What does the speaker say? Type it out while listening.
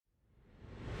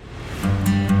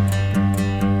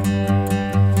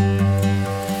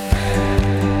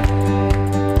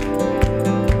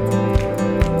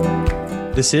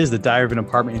This is the Diary of an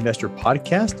Apartment Investor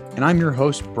podcast, and I'm your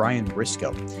host, Brian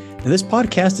Briscoe. Now, this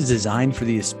podcast is designed for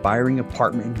the aspiring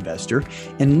apartment investor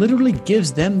and literally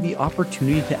gives them the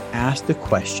opportunity to ask the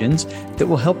questions that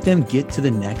will help them get to the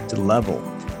next level.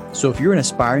 So if you're an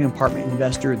aspiring apartment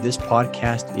investor, this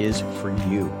podcast is for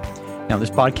you. Now, this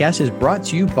podcast is brought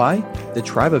to you by the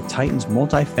Tribe of Titans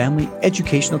multifamily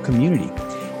educational community.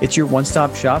 It's your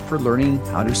one-stop shop for learning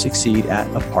how to succeed at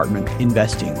apartment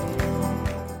investing.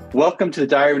 Welcome to the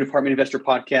Diary of an Apartment Investor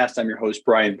podcast. I'm your host,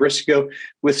 Brian Briscoe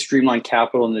with Streamline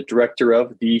Capital and the director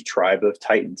of the Tribe of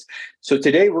Titans. So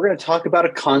today we're going to talk about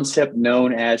a concept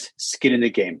known as skin in the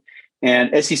game.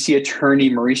 And SEC attorney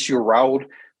Mauricio Raul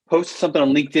posted something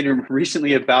on LinkedIn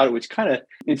recently about it, which kind of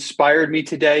inspired me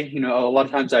today. You know, a lot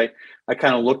of times I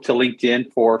kind of look to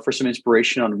LinkedIn for some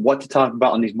inspiration on what to talk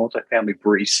about on these multifamily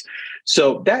briefs.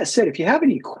 So that said, if you have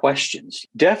any questions,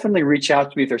 definitely reach out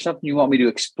to me. If there's something you want me to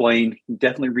explain,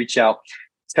 definitely reach out.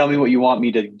 Tell me what you want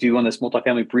me to do on this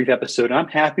multifamily brief episode, and I'm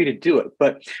happy to do it.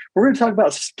 But we're going to talk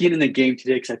about skin in the game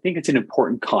today because I think it's an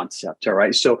important concept, all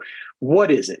right? So what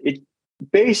is it? It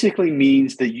basically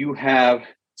means that you have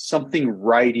something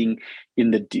writing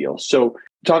in the deal. So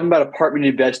talking about apartment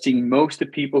investing, most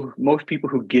people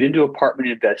who get into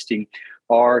apartment investing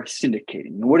are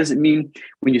syndicating. And what does it mean?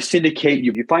 When you syndicate,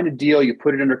 you find a deal, you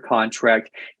put it under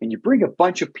contract, and you bring a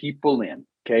bunch of people in,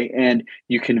 okay? And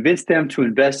you convince them to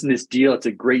invest in this deal. It's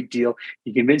a great deal.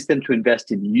 You convince them to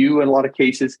invest in you in a lot of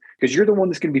cases because you're the one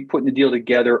that's going to be putting the deal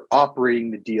together,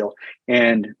 operating the deal,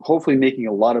 and hopefully making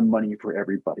a lot of money for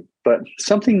everybody. But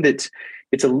something that's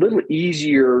it's a little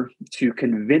easier to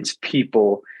convince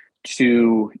people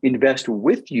to invest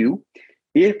with you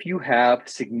if you have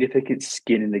significant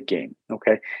skin in the game,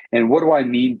 okay? And what do I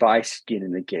mean by skin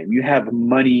in the game? You have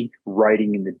money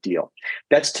writing in the deal.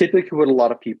 That's typically what a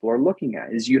lot of people are looking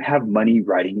at, is you have money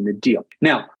writing in the deal.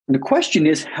 Now, the question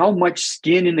is how much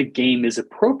skin in the game is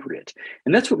appropriate?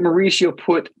 And that's what Mauricio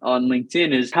put on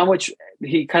LinkedIn, is how much.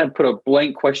 He kind of put a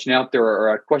blank question out there,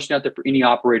 or a question out there for any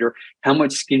operator. How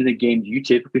much skin in the game do you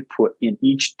typically put in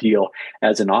each deal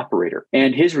as an operator?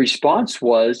 And his response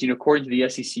was, according to the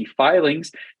SEC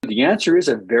filings, the answer is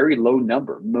a very low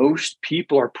number. Most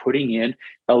people are putting in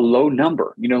a low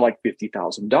number, like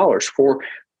 $50,000 for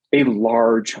a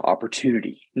large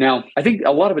opportunity. Now, I think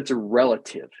a lot of it's a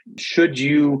relative. Should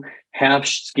you have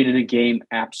skin in the game?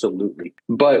 Absolutely.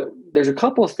 But there's a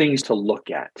couple of things to look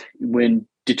at when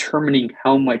determining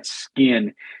how much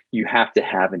skin you have to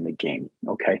have in the game,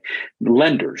 okay?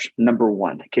 Lenders, number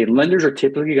one. Okay, lenders are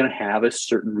typically going to have a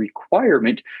certain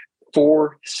requirement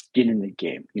for skin in the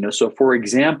game. So for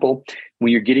example,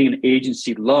 when you're getting an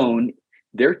agency loan,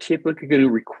 they're typically going to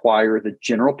require the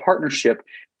general partnership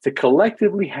to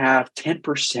collectively have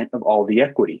 10% of all the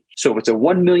equity. So if it's a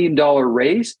 $1 million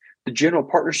raise, the general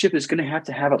partnership is going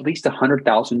to have at least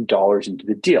 $100,000 into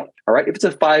the deal. All right. If it's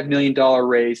a $5 million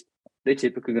raise, they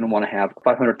typically going to want to have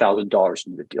 $500,000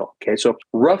 into the deal. Okay. So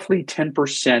roughly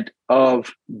 10%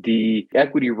 of the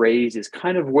equity raise is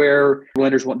kind of where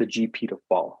lenders want the GP to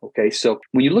fall. Okay. So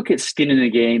when you look at skin in the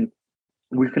game,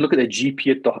 we can look at the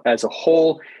GP as a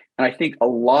whole. And I think a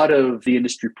lot of the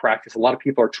industry practice, a lot of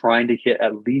people are trying to hit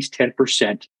at least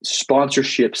 10%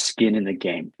 sponsorship skin in the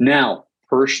game. Now,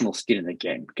 personal skin in the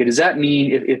game. Okay, does that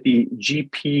mean if the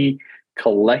GP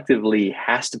collectively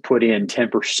has to put in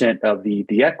 10% of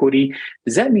the equity,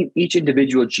 does that mean each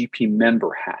individual GP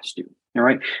member has to? All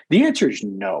right. The answer is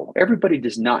no. Everybody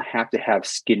does not have to have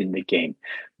skin in the game.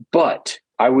 But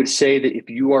I would say that if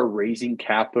you are raising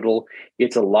capital,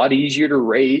 it's a lot easier to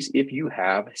raise if you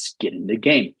have skin in the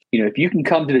game. If you can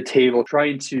come to the table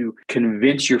trying to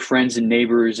convince your friends and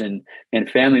neighbors and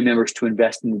family members to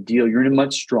invest in the deal, you're in a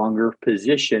much stronger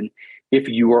position if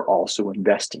you are also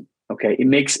investing. Okay. It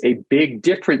makes a big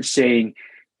difference saying,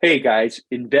 hey guys,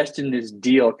 invest in this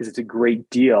deal because it's a great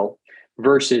deal,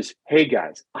 versus, hey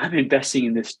guys, I'm investing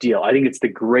in this deal. I think it's the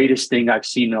greatest thing I've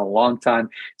seen in a long time.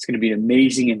 It's going to be an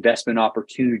amazing investment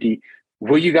opportunity.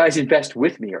 Will you guys invest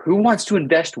with me? Or who wants to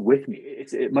invest with me?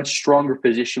 It's a much stronger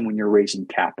position when you're raising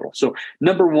capital. So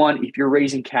number one, if you're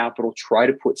raising capital, try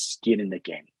to put skin in the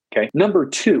game. Okay. Number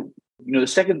two, the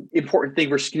second important thing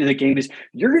for skin in the game is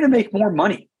you're going to make more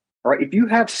money. All right. If you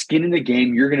have skin in the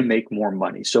game, you're going to make more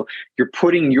money. So you're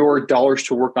putting your dollars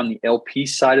to work on the LP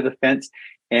side of the fence.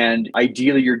 And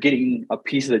ideally, you're getting a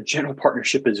piece of the general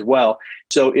partnership as well.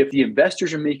 So if the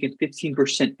investors are making 15%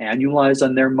 annualized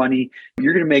on their money,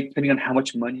 you're going to make, depending on how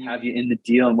much money you have in the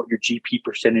deal and what your GP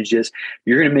percentage is,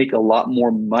 you're going to make a lot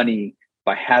more money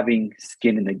by having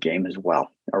skin in the game as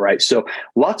well. All right. So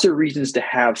lots of reasons to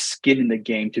have skin in the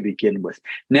game to begin with.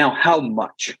 Now, how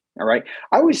much? All right.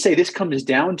 I always say this comes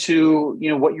down to,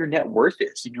 what your net worth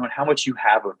is, and how much you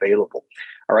have available.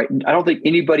 All right. I don't think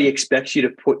anybody expects you to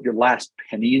put your last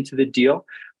penny into the deal.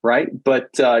 Right.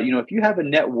 But, if you have a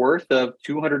net worth of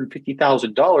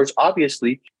 $250,000,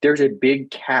 obviously there's a big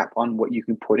cap on what you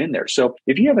can put in there. So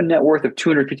if you have a net worth of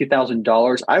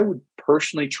 $250,000, I would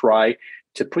personally try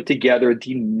to put together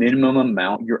the minimum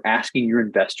amount you're asking your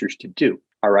investors to do.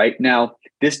 All right. Now,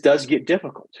 this does get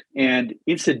difficult. And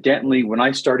incidentally, when I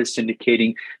started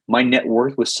syndicating, my net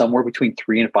worth was somewhere between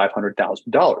 $300,000 and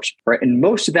 $500,000. Right. And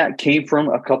most of that came from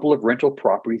a couple of rental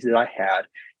properties that I had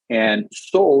and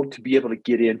sold to be able to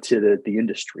get into the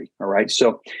industry. All right.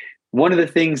 So one of the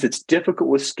things that's difficult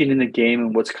with skin in the game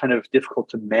and what's kind of difficult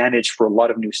to manage for a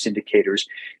lot of new syndicators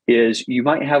is you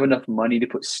might have enough money to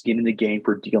put skin in the game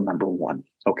for deal number one.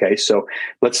 Okay. So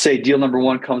let's say deal number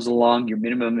one comes along, your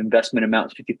minimum investment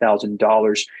amount is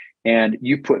 $50,000 and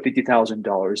you put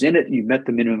 $50,000 in it. You met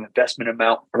the minimum investment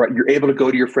amount. All right. You're able to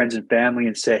go to your friends and family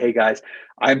and say, hey guys,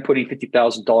 I'm putting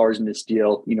 $50,000 in this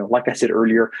deal. Like I said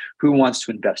earlier, who wants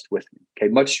to invest with me? Okay.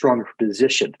 Much stronger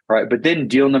position. All right. But then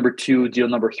deal number two, deal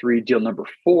number three, deal number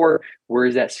four, where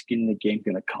is that skin in the game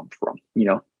going to come from?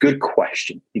 Good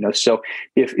question. So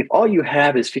if all you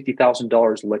have is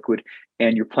 $50,000 liquid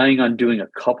and you're planning on doing a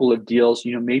couple of deals,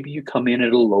 maybe you come in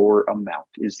at a lower amount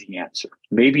is the answer.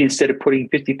 Maybe instead of putting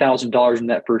 $50,000 in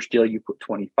that first deal, you put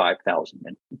 $25,000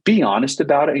 in. Be honest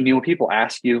about it. And when people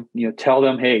ask you, tell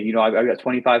them, hey, I've got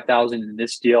 $25,000 in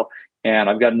this deal, and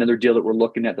I've got another deal that we're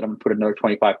looking at that I'm going to put another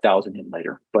 $25,000 in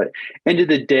later. But end of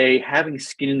the day, having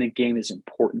skin in the game is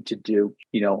important to do.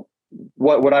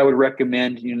 What I would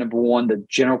recommend, number one, the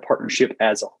general partnership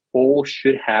as a whole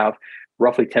should have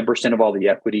roughly 10% of all the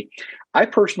equity. I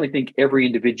personally think every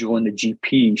individual in the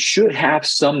GP should have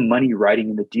some money riding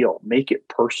in the deal. Make it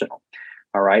personal.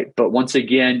 All right. But once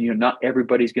again, not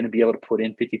everybody's going to be able to put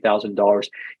in $50,000.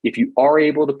 If you are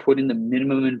able to put in the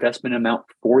minimum investment amount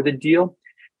for the deal,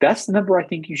 that's the number I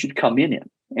think you should come in.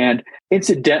 And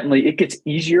incidentally, it gets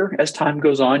easier as time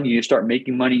goes on. You start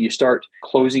making money, you start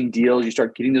closing deals, you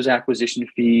start getting those acquisition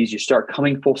fees, you start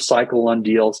coming full cycle on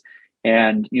deals.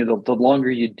 And, the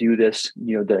longer you do this,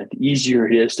 the easier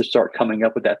it is to start coming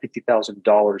up with that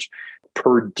 $50,000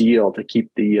 per deal to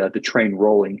keep the train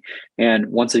rolling. And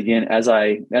once again, as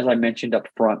I mentioned up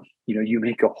front, you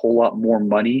make a whole lot more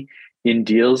money in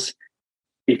deals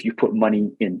if you put money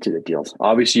into the deals.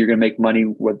 Obviously, you're going to make money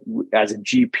as a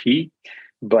GP,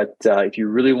 but if you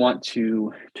really want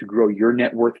to grow your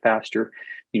net worth faster,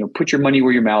 put your money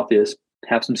where your mouth is,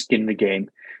 have some skin in the game.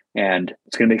 And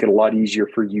it's going to make it a lot easier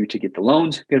for you to get the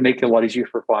loans. It's going to make it a lot easier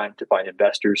to find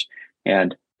investors,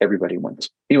 and everybody wins.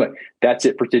 Anyway, that's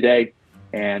it for today,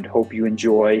 and hope you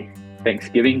enjoy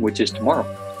Thanksgiving, which is tomorrow.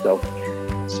 So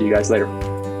see you guys later.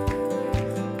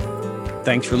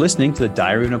 Thanks for listening to the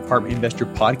Diary of an Apartment Investor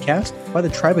podcast by the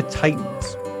Tribe of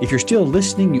Titans. If you're still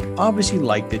listening, you obviously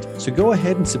liked it, so go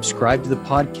ahead and subscribe to the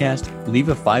podcast, leave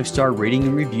a 5-star rating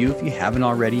and review if you haven't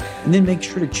already, and then make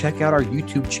sure to check out our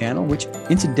YouTube channel, which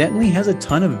incidentally has a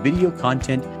ton of video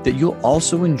content that you'll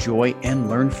also enjoy and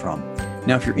learn from.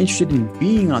 Now, if you're interested in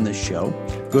being on the show,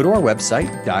 go to our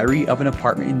website,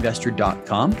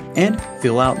 diaryofanapartmentinvestor.com, and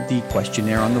fill out the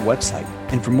questionnaire on the website.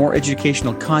 And for more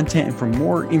educational content and for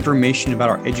more information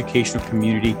about our educational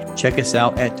community, check us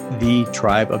out at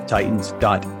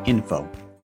thetribeoftitans.info.